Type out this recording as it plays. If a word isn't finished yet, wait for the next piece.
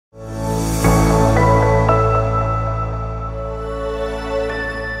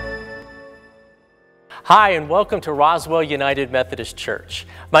Hi, and welcome to Roswell United Methodist Church.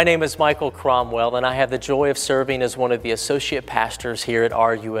 My name is Michael Cromwell, and I have the joy of serving as one of the associate pastors here at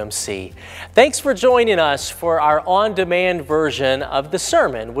RUMC. Thanks for joining us for our on-demand version of the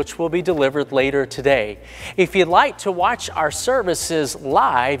sermon, which will be delivered later today. If you'd like to watch our services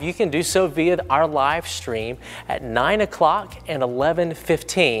live, you can do so via our live stream at 9 o'clock and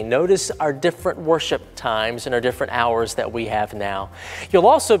 11:15. Notice our different worship times and our different hours that we have now. You'll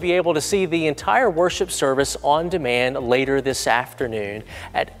also be able to see the entire worship service on demand later this afternoon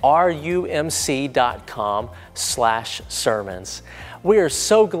at rumc.com/sermons. We are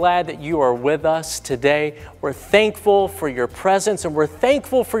so glad that you are with us today. We're thankful for your presence, and we're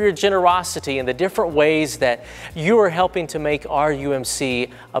thankful for your generosity and the different ways that you are helping to make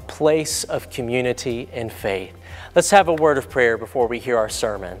RUMC a place of community and faith. Let's have a word of prayer before we hear our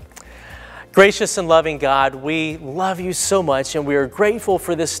sermon. Gracious and loving God, we love you so much, and we are grateful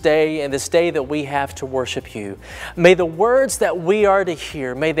for this day and this day that we have to worship you. May the words that we are to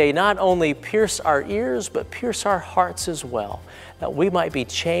hear, may they not only pierce our ears, but pierce our hearts as well, that we might be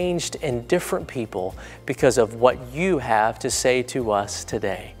changed and different people because of what you have to say to us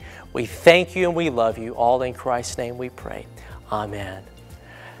today. We thank you and we love you. All in Christ's name we pray. Amen.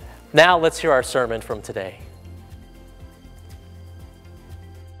 Now let's hear our sermon from today.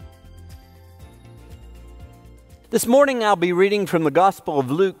 This morning I'll be reading from the Gospel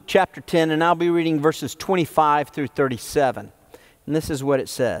of Luke chapter 10, and I'll be reading verses 25 through 37. And this is what it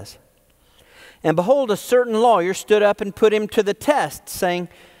says. And behold, a certain lawyer stood up and put him to the test, saying,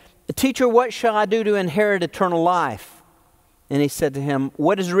 Teacher, what shall I do to inherit eternal life? And he said to him,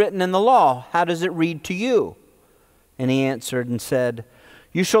 What is written in the law? How does it read to you? And he answered and said,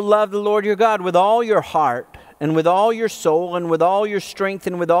 You shall love the Lord your God with all your heart, and with all your soul, and with all your strength,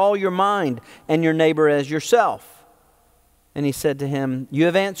 and with all your mind, and your neighbor as yourself. And he said to him, You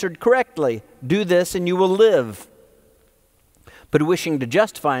have answered correctly. Do this and you will live. But wishing to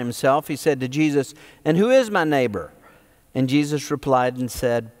justify himself, he said to Jesus, And who is my neighbor? And Jesus replied and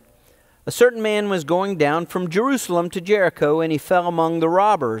said, A certain man was going down from Jerusalem to Jericho, and he fell among the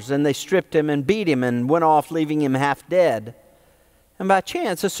robbers, and they stripped him and beat him and went off, leaving him half dead. And by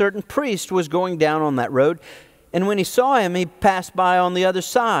chance a certain priest was going down on that road, and when he saw him, he passed by on the other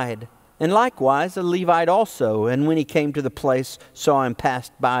side. And likewise a Levite also, and when he came to the place, saw him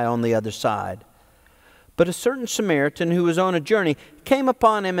passed by on the other side. But a certain Samaritan who was on a journey came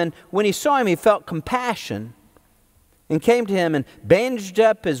upon him, and when he saw him, he felt compassion, and came to him and bandaged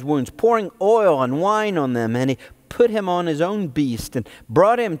up his wounds, pouring oil and wine on them. And he put him on his own beast, and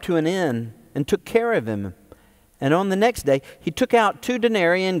brought him to an inn, and took care of him. And on the next day he took out 2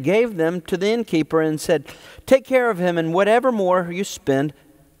 denarii and gave them to the innkeeper, and said, Take care of him, and whatever more you spend,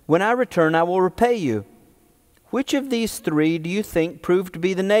 when I return, I will repay you. Which of these 3 do you think proved to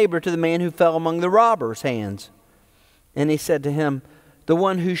be the neighbor to the man who fell among the robbers' hands? And he said to him, The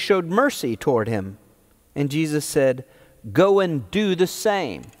one who showed mercy toward him. And Jesus said, Go and do the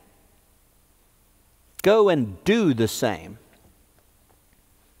same. Go and do the same.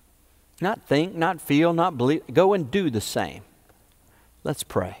 Not think, not feel, not believe. Go and do the same. Let's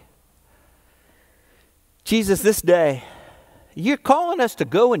pray. Jesus, this day, you're calling us to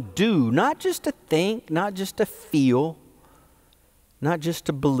go and do, not just to think, not just to feel, not just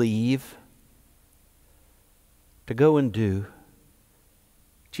to believe, to go and do.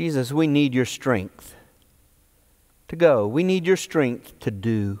 Jesus, we need your strength to go. We need your strength to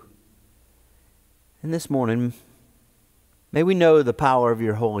do. And this morning, may we know the power of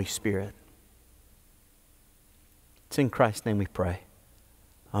your Holy Spirit. It's in Christ's name we pray.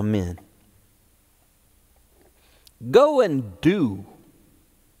 Amen. Go and do.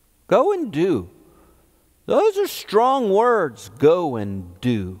 Go and do. Those are strong words. Go and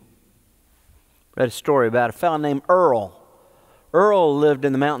do. Read a story about a fellow named Earl. Earl lived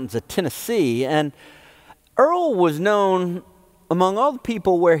in the mountains of Tennessee, and Earl was known among all the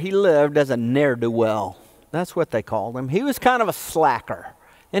people where he lived as a ne'er-do-well. That's what they called him. He was kind of a slacker,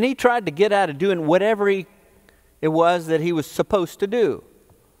 and he tried to get out of doing whatever it was that he was supposed to do.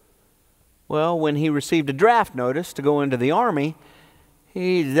 Well, when he received a draft notice to go into the army,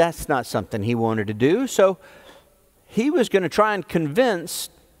 that's not something he wanted to do. So he was going to try and convince,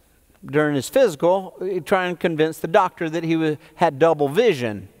 during his physical, the doctor that he had double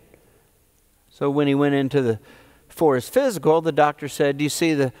vision. So when he went for his physical, the doctor said, Do you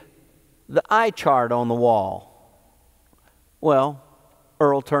see the eye chart on the wall? Well,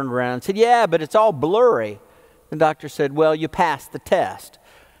 Earl turned around and said, Yeah, but it's all blurry. The doctor said, Well, you passed the test.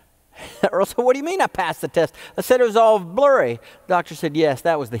 Earl said, What do you mean I passed the test? I said it was all blurry. The doctor said, Yes,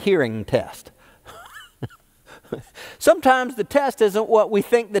 that was the hearing test. Sometimes the test isn't what we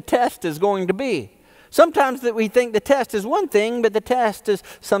think the test is going to be. Sometimes that we think the test is one thing, but the test is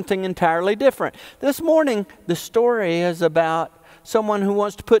something entirely different. This morning, the story is about someone who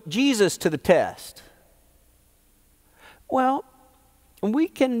wants to put Jesus to the test. Well, we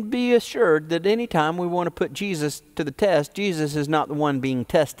can be assured that anytime we want to put Jesus to the test, Jesus is not the one being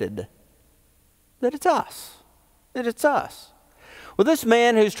tested. That it's us. That it's us. Well, this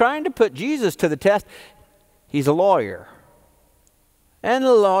man who's trying to put Jesus to the test, he's a lawyer. And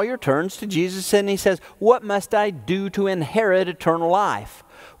the lawyer turns to Jesus and he says, "What must I do to inherit eternal life?"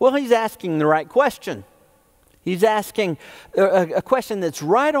 Well, he's asking the right question. He's asking a question that's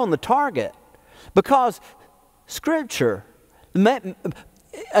right on the target. Because Scripture,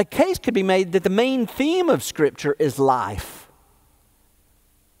 a case could be made that the main theme of Scripture is life.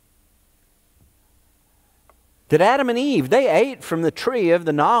 That Adam and Eve, they ate from the tree of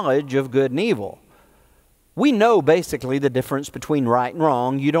the knowledge of good and evil. We know basically the difference between right and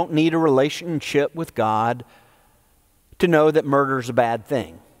wrong. You don't need a relationship with God to know that murder is a bad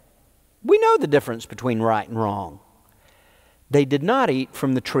thing. We know the difference between right and wrong. They did not eat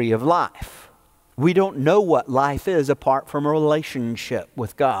from the tree of life. We don't know what life is apart from a relationship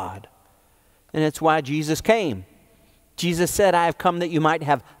with God. And it's why Jesus came. Jesus said, "I have come that you might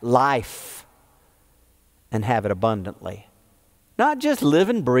have life and have it abundantly." Not just live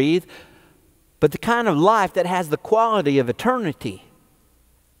and breathe, but the kind of life that has the quality of eternity.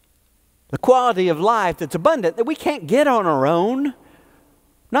 The quality of life that's abundant, that we can't get on our own.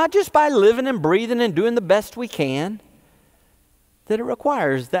 Not just by living and breathing and doing the best we can. That it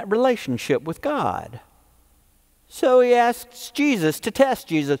requires that relationship with God. So he asks Jesus to test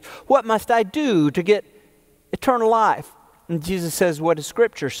Jesus, "What must I do to get eternal life?" And Jesus says, "What does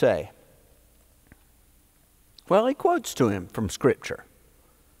Scripture say?" Well, he quotes to him from Scripture.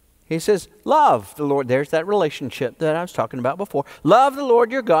 He says, "Love the Lord." There's that relationship that I was talking about before. "Love the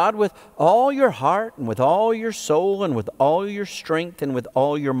Lord your God with all your heart and with all your soul and with all your strength and with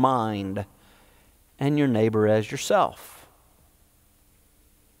all your mind, and your neighbor as yourself."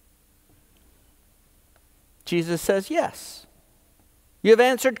 Jesus says, yes. You have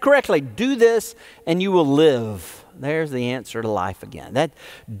answered correctly. Do this and you will live. There's the answer to life again.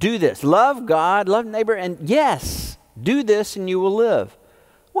 Do this. Love God, love neighbor, and yes, do this and you will live.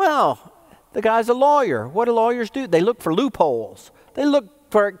 Well, the guy's a lawyer. What do lawyers do? They look for loopholes. They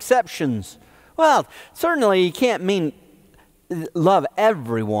look for exceptions. Well, certainly you can't mean love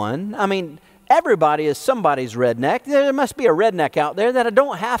everyone. I mean, everybody is somebody's redneck. There must be a redneck out there that I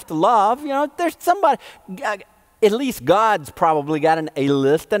don't have to love. You know, there's somebody, at least God's probably got an A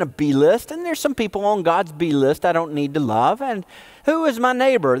list and a B list, and there's some people on God's B list I don't need to love. And who is my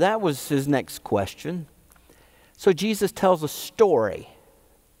neighbor? That was his next question. So Jesus tells a story.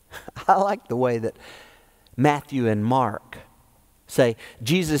 I like the way that Matthew and Mark say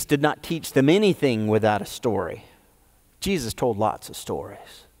Jesus did not teach them anything without a story. Jesus told lots of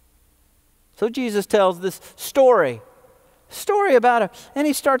stories. So Jesus tells this story about and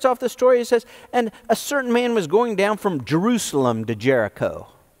he starts off the story, he says, "And a certain man was going down from Jerusalem to Jericho."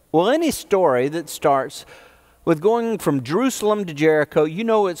 Well, any story that starts with going from Jerusalem to Jericho, you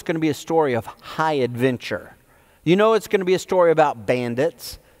know it's going to be a story of high adventure. You know it's going to be a story about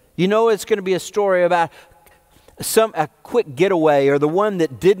bandits. You know it's going to be a story about a quick getaway, or the one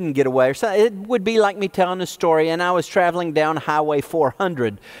that didn't get away. Or something. It would be like me telling a story and I was traveling down Highway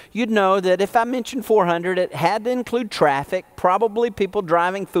 400. You'd know that if I mentioned 400, it had to include traffic, probably people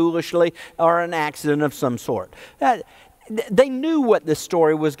driving foolishly, or an accident of some sort. They knew what this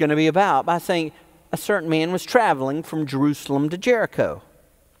story was going to be about by saying a certain man was traveling from Jerusalem to Jericho.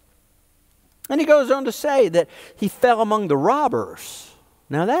 And he goes on to say that he fell among the robbers.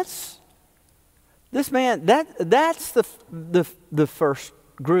 Now that's the first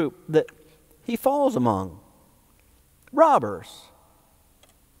group that he falls among. Robbers.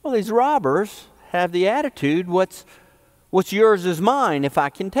 Well, these robbers have the attitude, what's yours is mine if I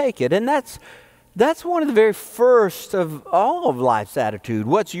can take it. And that's one of the very first of all of life's attitude.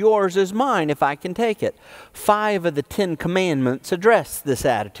 What's yours is mine if I can take it. 5 of the 10 commandments address this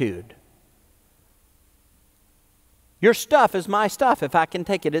attitude. Your stuff is my stuff if I can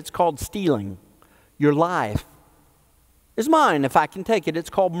take it. It's called stealing. Your life is mine if I can take it.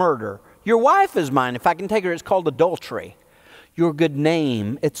 It's called murder. Your wife is mine if I can take her. It's called adultery. Your good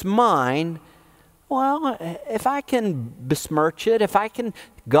name, it's mine. Well, if I can besmirch it, if I can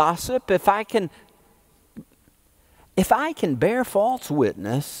gossip, if I can bear false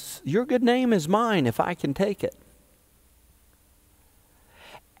witness, your good name is mine if I can take it.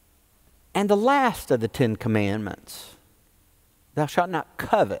 And the last of the 10 commandments, thou shalt not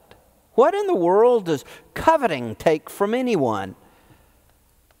covet. What in the world does coveting take from anyone?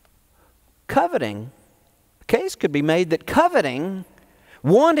 Coveting case could be made that coveting,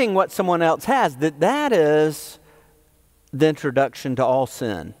 wanting what someone else has, that is the introduction to all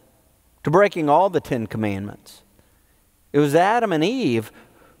sin, to breaking all the 10 commandments. It was Adam and Eve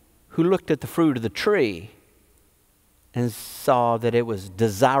who looked at the fruit of the tree and saw that it was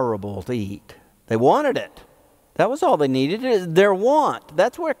desirable to eat. They wanted it. That was all they needed, their want.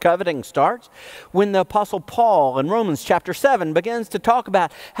 That's where coveting starts. When the Apostle Paul in Romans chapter 7 begins to talk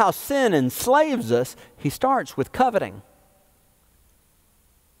about how sin enslaves us, he starts with coveting.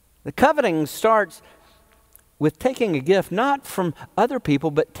 The coveting starts with taking a gift not from other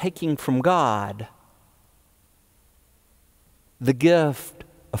people, but taking from God. The gift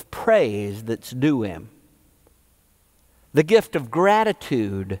of praise that's due Him. The gift of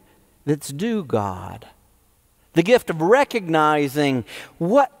gratitude that's due God. The gift of recognizing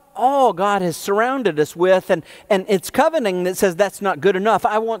what all God has surrounded us with, and it's coveting that says that's not good enough.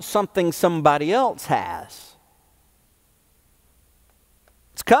 I want something somebody else has.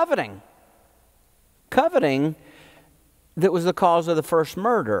 It's coveting. Coveting that was the cause of the first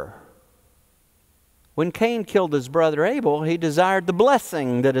murder. When Cain killed his brother Abel, he desired the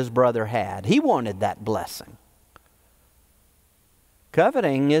blessing that his brother had. He wanted that blessing.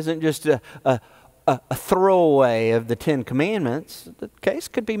 Coveting isn't just a throwaway of the 10 Commandments. The case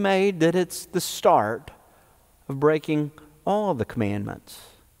could be made that it's the start of breaking all the commandments.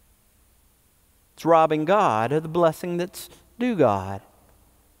 It's robbing God of the blessing that's due God.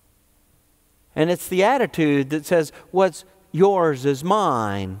 And it's the attitude that says, what's yours is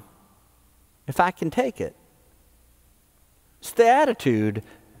mine, if I can take it. It's the attitude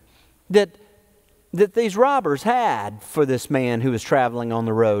that these robbers had for this man who was traveling on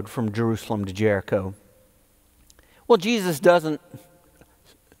the road from Jerusalem to Jericho. Well, Jesus doesn't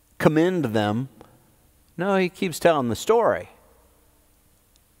commend them. No, he keeps telling the story.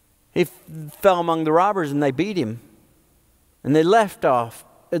 He fell among the robbers and they beat him. And they left off.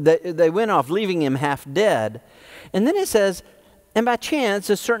 They went off, leaving him half dead. And then it says, and by chance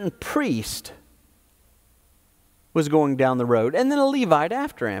a certain priest was going down the road, and then a Levite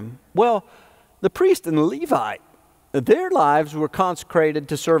after him. Well, the priest and the Levite, their lives were consecrated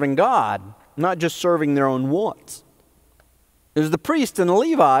to serving God, not just serving their own wants. It was the priest and the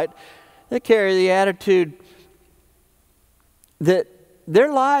Levite that carry the attitude that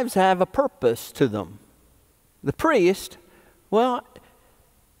their lives have a purpose to them. The priest, well,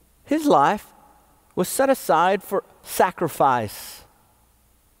 his life was set aside for sacrifice.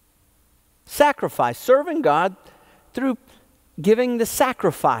 Sacrifice, serving God through giving the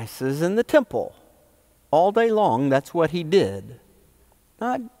sacrifices in the temple. All day long, that's what he did.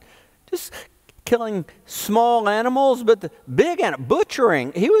 Not just killing small animals, but the big animals,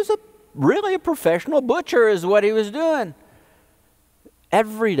 butchering. He was really a professional butcher is what he was doing.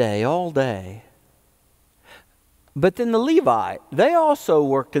 Every day, all day. But then the Levite, they also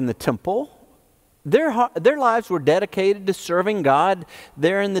worked in the temple. Their lives were dedicated to serving God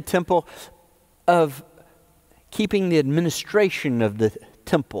there in the temple, of keeping the administration of the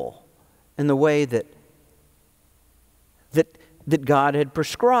temple in the way that God had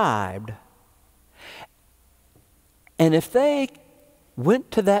prescribed. And if they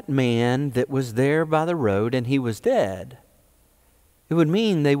went to that man that was there by the road and he was dead, it would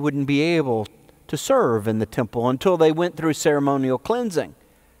mean they wouldn't be able to serve in the temple until they went through ceremonial cleansing.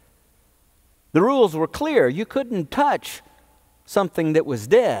 The rules were clear. You couldn't touch something that was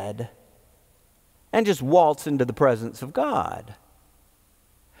dead and just waltz into the presence of God.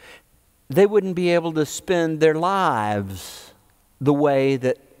 They wouldn't be able to spend their lives the way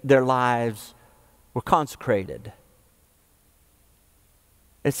that their lives were consecrated.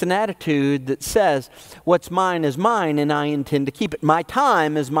 It's an attitude that says, what's mine is mine and I intend to keep it. My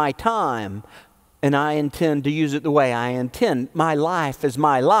time is my time and I intend to use it the way I intend. My life is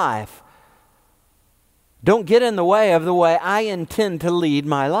my life. Don't get in the way of the way I intend to lead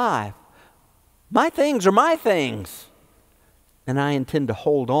my life. My things are my things, and I intend to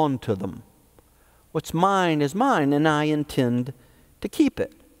hold on to them. What's mine is mine, and I intend to keep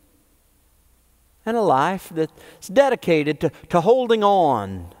it. And a life that's dedicated to holding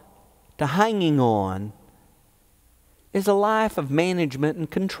on, to hanging on, is a life of management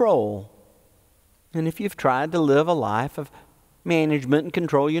and control. And if you've tried to live a life of management and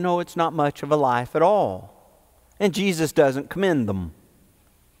control, you know it's not much of a life at all. And Jesus doesn't commend them.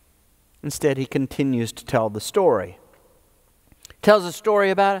 Instead, he continues to tell the story. Tells a story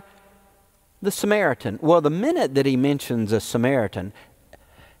about the Samaritan. Well, the minute that he mentions a Samaritan,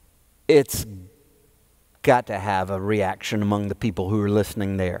 it's got to have a reaction among the people who are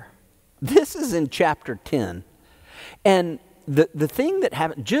listening there. This is in chapter 10. And the thing that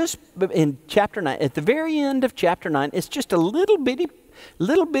happened just in chapter 9, at the very end of chapter 9, it's just a little bitty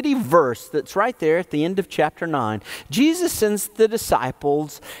verse that's right there at the end of chapter 9. Jesus sends the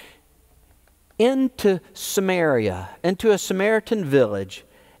disciples into Samaria, into a Samaritan village,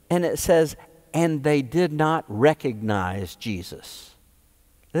 and it says, and they did not recognize Jesus.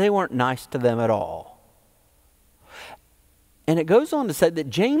 They weren't nice to them at all. And it goes on to say that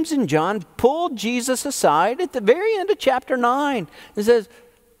James and John pulled Jesus aside at the very end of chapter 9. It says,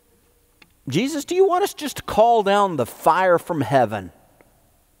 Jesus, do you want us just to call down the fire from heaven?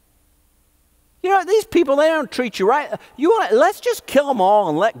 You know, these people, they don't treat you right. Let's just kill them all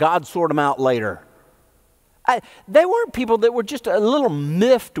and let God sort them out later. They weren't people that were just a little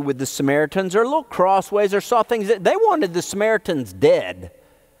miffed with the Samaritans or a little crossways or saw things. They wanted the Samaritans dead.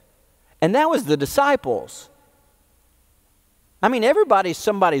 And that was the disciples. I mean, everybody's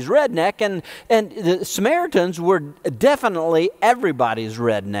somebody's redneck, and the Samaritans were definitely everybody's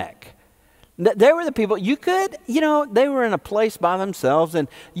redneck. They were the people, they were in a place by themselves, and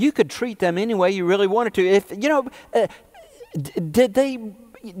you could treat them any way you really wanted to.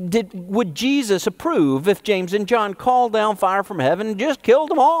 Would Jesus approve if James and John called down fire from heaven and just killed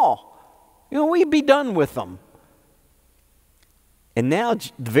them all? We'd be done with them. And now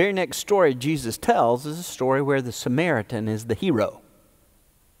the very next story Jesus tells is a story where the Samaritan is the hero.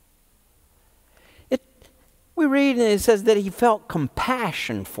 We read and it says that he felt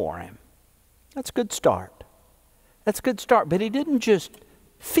compassion for him. That's a good start. That's a good start. But he didn't just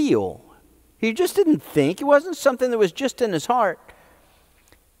feel. He just didn't think. It wasn't something that was just in his heart.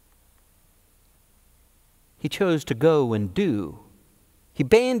 He chose to go and do. He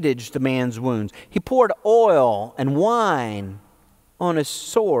bandaged the man's wounds. He poured oil and wine on his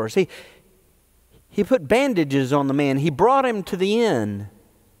sores. He put bandages on the man. He brought him to the inn.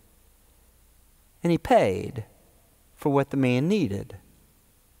 And he paid for what the man needed.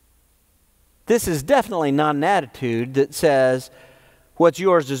 This is definitely not an attitude that says, what's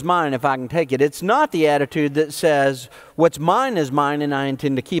yours is mine if I can take it. It's not the attitude that says, what's mine is mine and I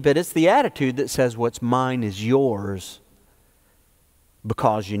intend to keep it. It's the attitude that says, what's mine is yours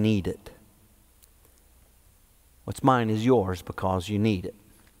because you need it. What's mine is yours because you need it.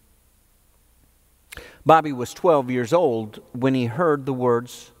 Bobby was 12 years old when he heard the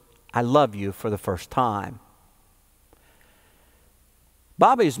words, I love you, for the first time.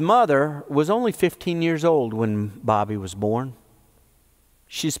 Bobby's mother was only 15 years old when Bobby was born.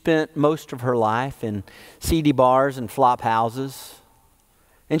 She spent most of her life in seedy bars and flop houses.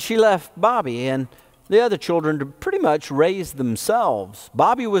 And she left Bobby and the other children to pretty much raise themselves.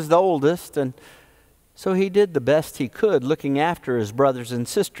 Bobby was the oldest, and so he did the best he could looking after his brothers and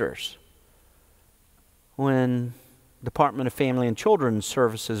sisters. When Department of Family and Children's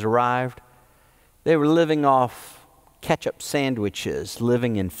Services arrived, they were living off ketchup sandwiches,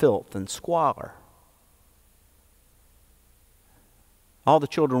 living in filth and squalor. All the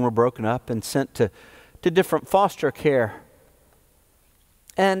children were broken up and sent to different foster care.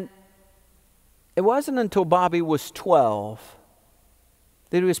 And it wasn't until Bobby was 12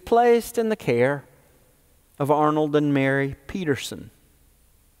 that he was placed in the care of Arnold and Mary Peterson.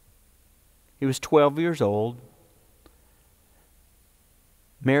 He was 12 years old.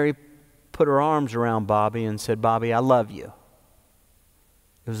 Mary put her arms around Bobby and said, Bobby, I love you.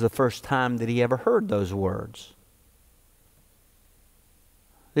 It was the first time that he ever heard those words.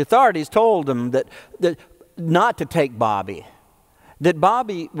 The authorities told him that not to take Bobby, that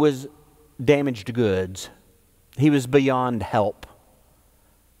Bobby was damaged goods. He was beyond help.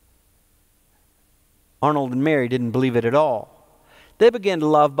 Arnold and Mary didn't believe it at all. They began to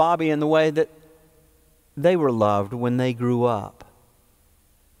love Bobby in the way that they were loved when they grew up.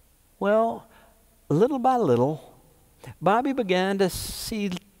 Well, little by little, Bobby began to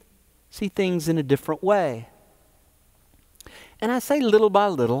see things in a different way. And I say little by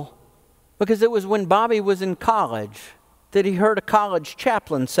little because it was when Bobby was in college that he heard a college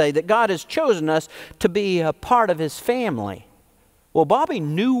chaplain say that God has chosen us to be a part of His family. Well, Bobby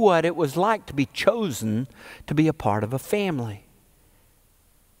knew what it was like to be chosen to be a part of a family.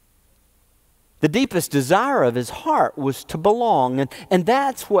 The deepest desire of his heart was to belong, and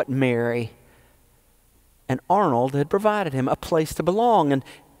that's what Mary and Arnold had provided him, a place to belong.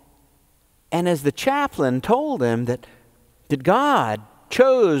 And as the chaplain told him that God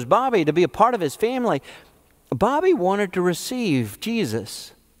chose Bobby to be a part of His family, Bobby wanted to receive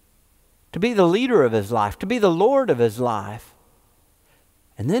Jesus, to be the leader of his life, to be the Lord of his life.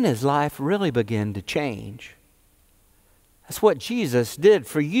 And then his life really began to change. That's what Jesus did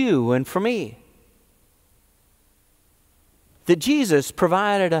for you and for me. That Jesus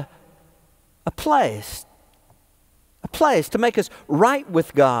provided a place a place to make us right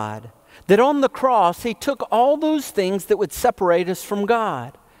with God. That on the cross, he took all those things that would separate us from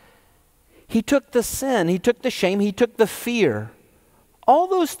God. He took the sin, he took the shame, he took the fear, all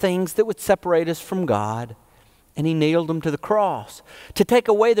those things that would separate us from God, and he nailed them to the cross to take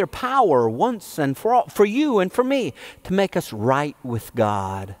away their power once and for all, for you and for me, to make us right with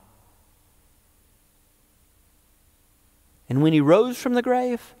God. And when he rose from the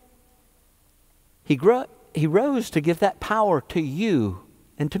grave, he rose to give that power to you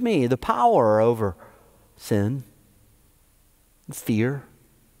and to me, the power over sin, fear,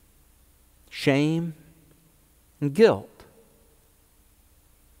 shame, and guilt.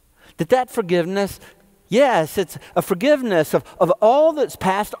 That forgiveness, yes, it's a forgiveness of all that's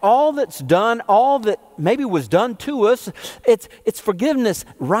past, all that's done, all that maybe was done to us. It's forgiveness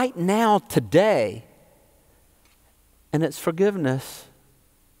right now, today. And it's forgiveness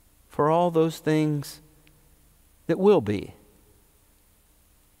for all those things that will be.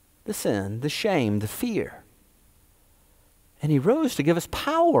 The sin, the shame, the fear. And he rose to give us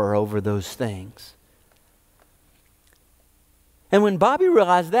power over those things. And when Bobby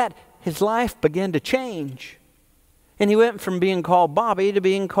realized that, his life began to change. And he went from being called Bobby to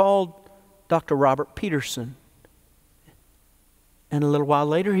being called Dr. Robert Peterson. And a little while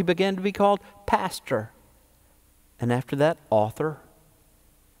later, he began to be called pastor. And after that, author.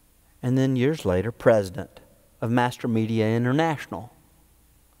 And then years later, president of Master Media International.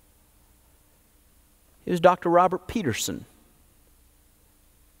 It was Dr. Robert Peterson.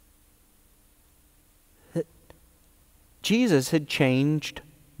 That Jesus had changed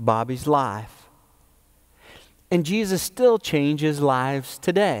Bobby's life. And Jesus still changes lives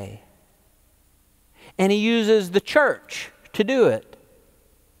today. And he uses the church to do it.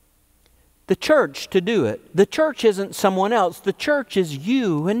 The church to do it. The church isn't someone else. The church is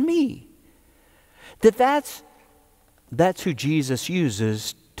you and me. That's who Jesus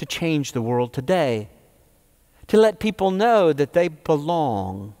uses to change the world today. To let people know that they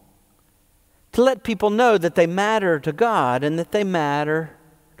belong. To let people know that they matter to God and that they matter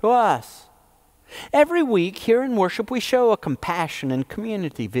to us. Every week here in worship we show a compassion and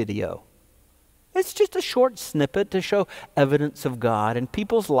community video. It's just a short snippet to show evidence of God in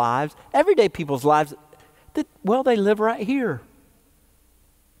people's lives, everyday people's lives, that, well, they live right here.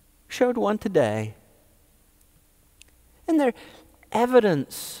 Showed one today. And they're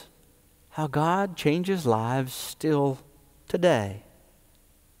evidence how God changes lives still today.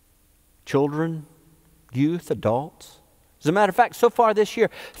 Children, youth, adults. As a matter of fact, so far this year,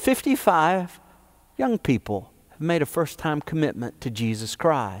 55 young people have made a first-time commitment to Jesus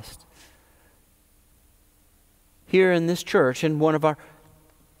Christ. Here in this church, in one of our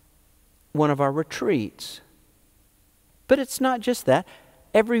retreats. But it's not just that.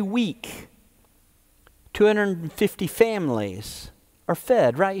 Every week, 250 families are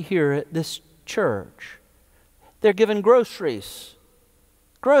fed right here at this church. They're given groceries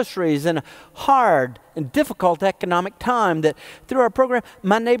in a hard and difficult economic time, that through our program,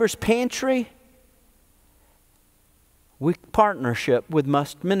 My Neighbor's Pantry, we partnership with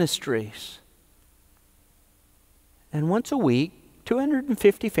Must Ministries. And once a week,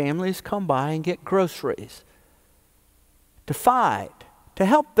 250 families come by and get groceries to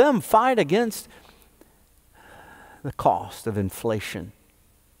help them fight against the cost of inflation,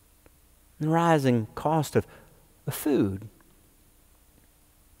 the rising cost of food.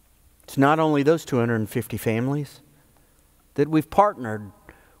 It's not only those 250 families that we've partnered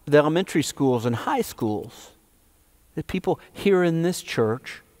with elementary schools and high schools, that people here in this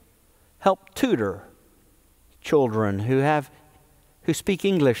church help tutor children who speak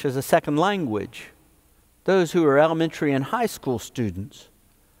English as a second language, those who are elementary and high school students.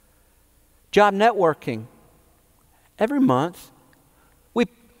 Job networking. Every month,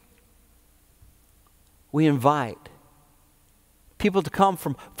 we invite people to come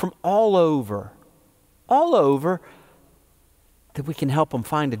from all over, that we can help them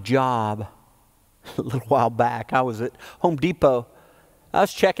find a job. A little while back, I was at Home Depot. I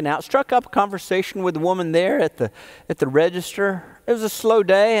was checking out, struck up a conversation with a woman there at the register. It was a slow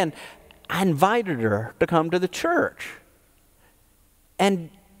day, and I invited her to come to the church. And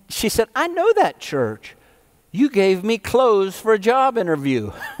she said, "I know that church. You gave me clothes for a job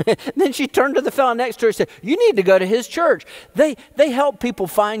interview." And then she turned to the fellow next to her and said, "You need to go to his church. They help people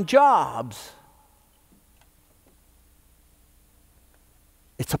find jobs."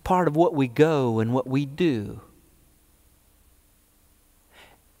 It's a part of what we go and what we do.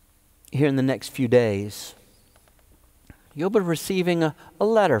 Here in the next few days, you'll be receiving a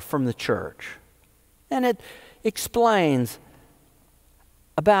letter from the church. And it explains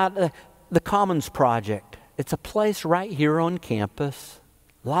about the Commons Project It's a place right here on campus,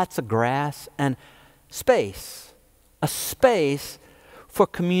 lots of grass and space, a space for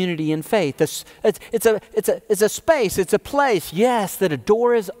community and faith. It's a space, it's a place, yes, that a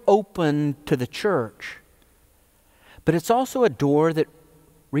door is open to the church. But it's also a door that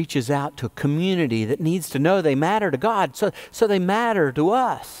reaches out to a community that needs to know they matter to God, so they matter to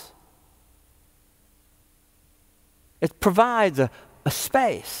us. It provides a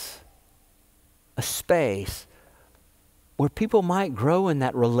space where people might grow in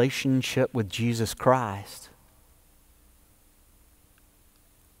that relationship with Jesus Christ.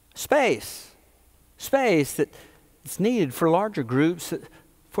 Space that's needed for larger groups,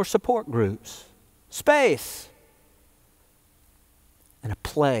 for support groups. Space. And a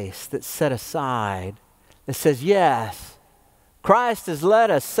place that's set aside that says, yes, Christ has led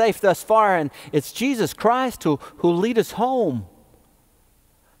us safe thus far, and it's Jesus Christ who'll lead us home.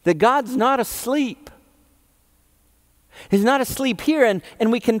 That God's not asleep. He's not asleep here, and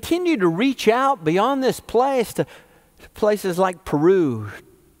we continue to reach out beyond this place to places like Peru,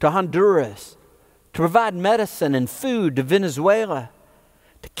 to Honduras, to provide medicine and food to Venezuela,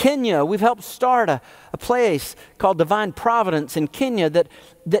 to Kenya. We've helped start a place called Divine Providence in Kenya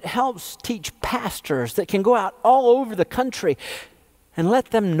that helps teach pastors that can go out all over the country and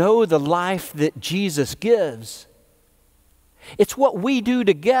let them know the life that Jesus gives. It's what we do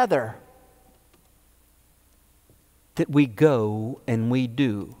together that we go and we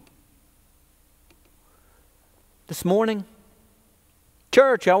do. This morning,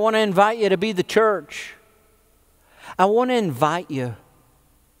 church, I want to invite you to be the church. I want to invite you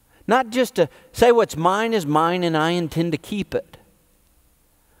not just to say what's mine is mine and I intend to keep it,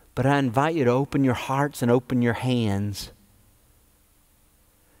 but I invite you to open your hearts and open your hands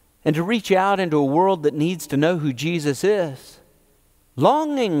and to reach out into a world that needs to know who Jesus is,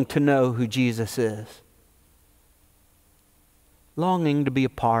 longing to know who Jesus is, longing to be a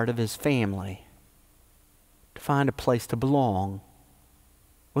part of His family, to find a place to belong.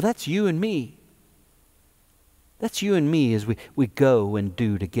 Well, that's you and me. That's you and me as we go and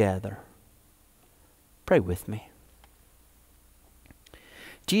do together. Pray with me.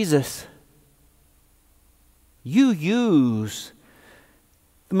 Jesus, you use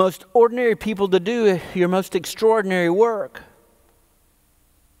the most ordinary people to do your most extraordinary work.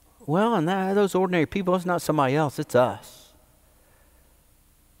 Well, and those ordinary people, it's not somebody else, it's us.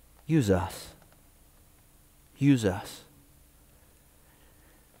 Use us. Use us.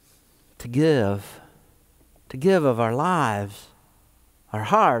 To give of our lives, our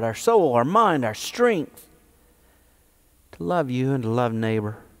heart, our soul, our mind, our strength, to love you and to love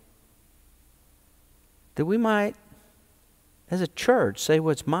neighbor. That we might, as a church, say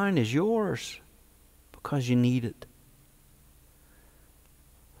what's mine is yours because you need it.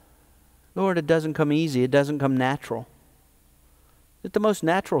 Lord, it doesn't come easy. It doesn't come natural. It's the most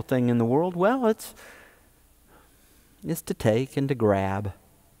natural thing in the world. Well, it's to take and to grab.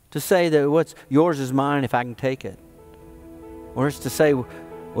 To say that what's yours is mine if I can take it. Or it's to say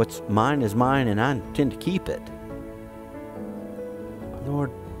what's mine is mine and I intend to keep it.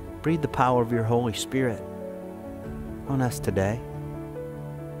 Lord, breathe the power of your Holy Spirit on us today.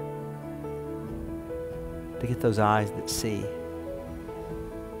 To get those eyes that see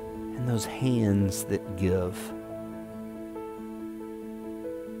and those hands that give.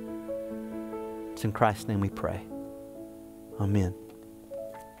 It's in Christ's name we pray. Amen.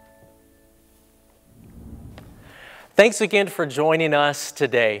 Thanks again for joining us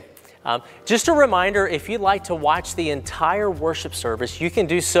today. Just a reminder, if you'd like to watch the entire worship service, you can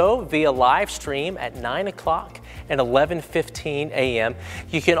do so via live stream at 9 o'clock and 11:15 a.m.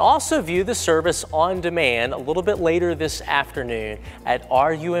 You can also view the service on demand a little bit later this afternoon at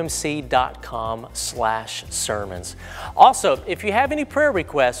rumc.com/sermons. Also, if you have any prayer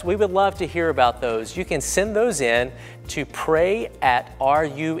requests, we would love to hear about those. You can send those in to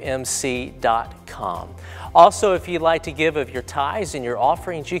pray@rumc.com. Also, if you'd like to give of your tithes and your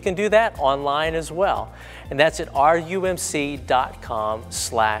offerings, you can do that online as well. And that's at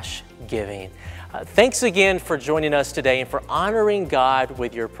rumc.com/giving. Thanks again for joining us today and for honoring God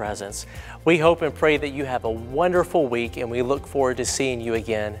with your presence. We hope and pray that you have a wonderful week, and we look forward to seeing you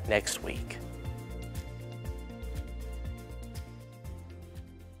again next week.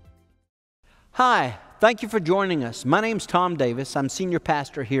 Hi, thank you for joining us. My name's Tom Davis. I'm senior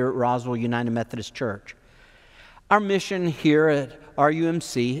pastor here at Roswell United Methodist Church. Our mission here at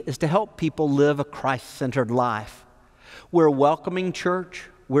RUMC is to help people live a Christ-centered life. We're a welcoming church,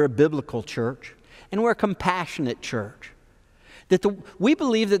 we're a biblical church, and we're a compassionate church. We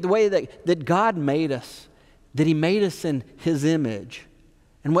believe that the way that God made us, that He made us in His image,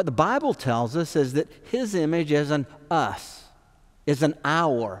 And what the Bible tells us is that His image is an us, is an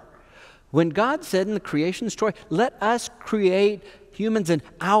our. When God said in the creation story, let us create humans in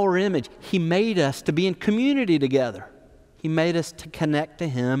our image, He made us to be in community together. He made us to connect to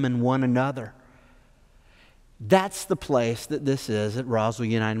Him and one another. That's the place that this is at Roswell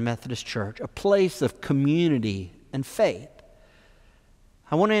United Methodist Church, a place of community and faith.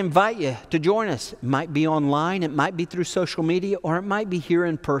 I want to invite you to join us. It might be online, it might be through social media, or it might be here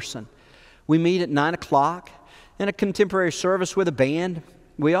in person. We meet at 9 o'clock in a contemporary service with a band.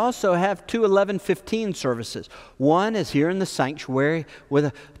 We also have two 11:15 services. One is here in the sanctuary with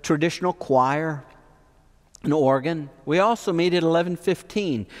a traditional choir, an organ. We also meet at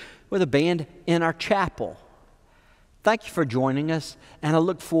 11:15 with a band in our chapel. Thank you for joining us, and I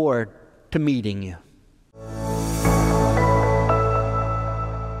look forward to meeting you.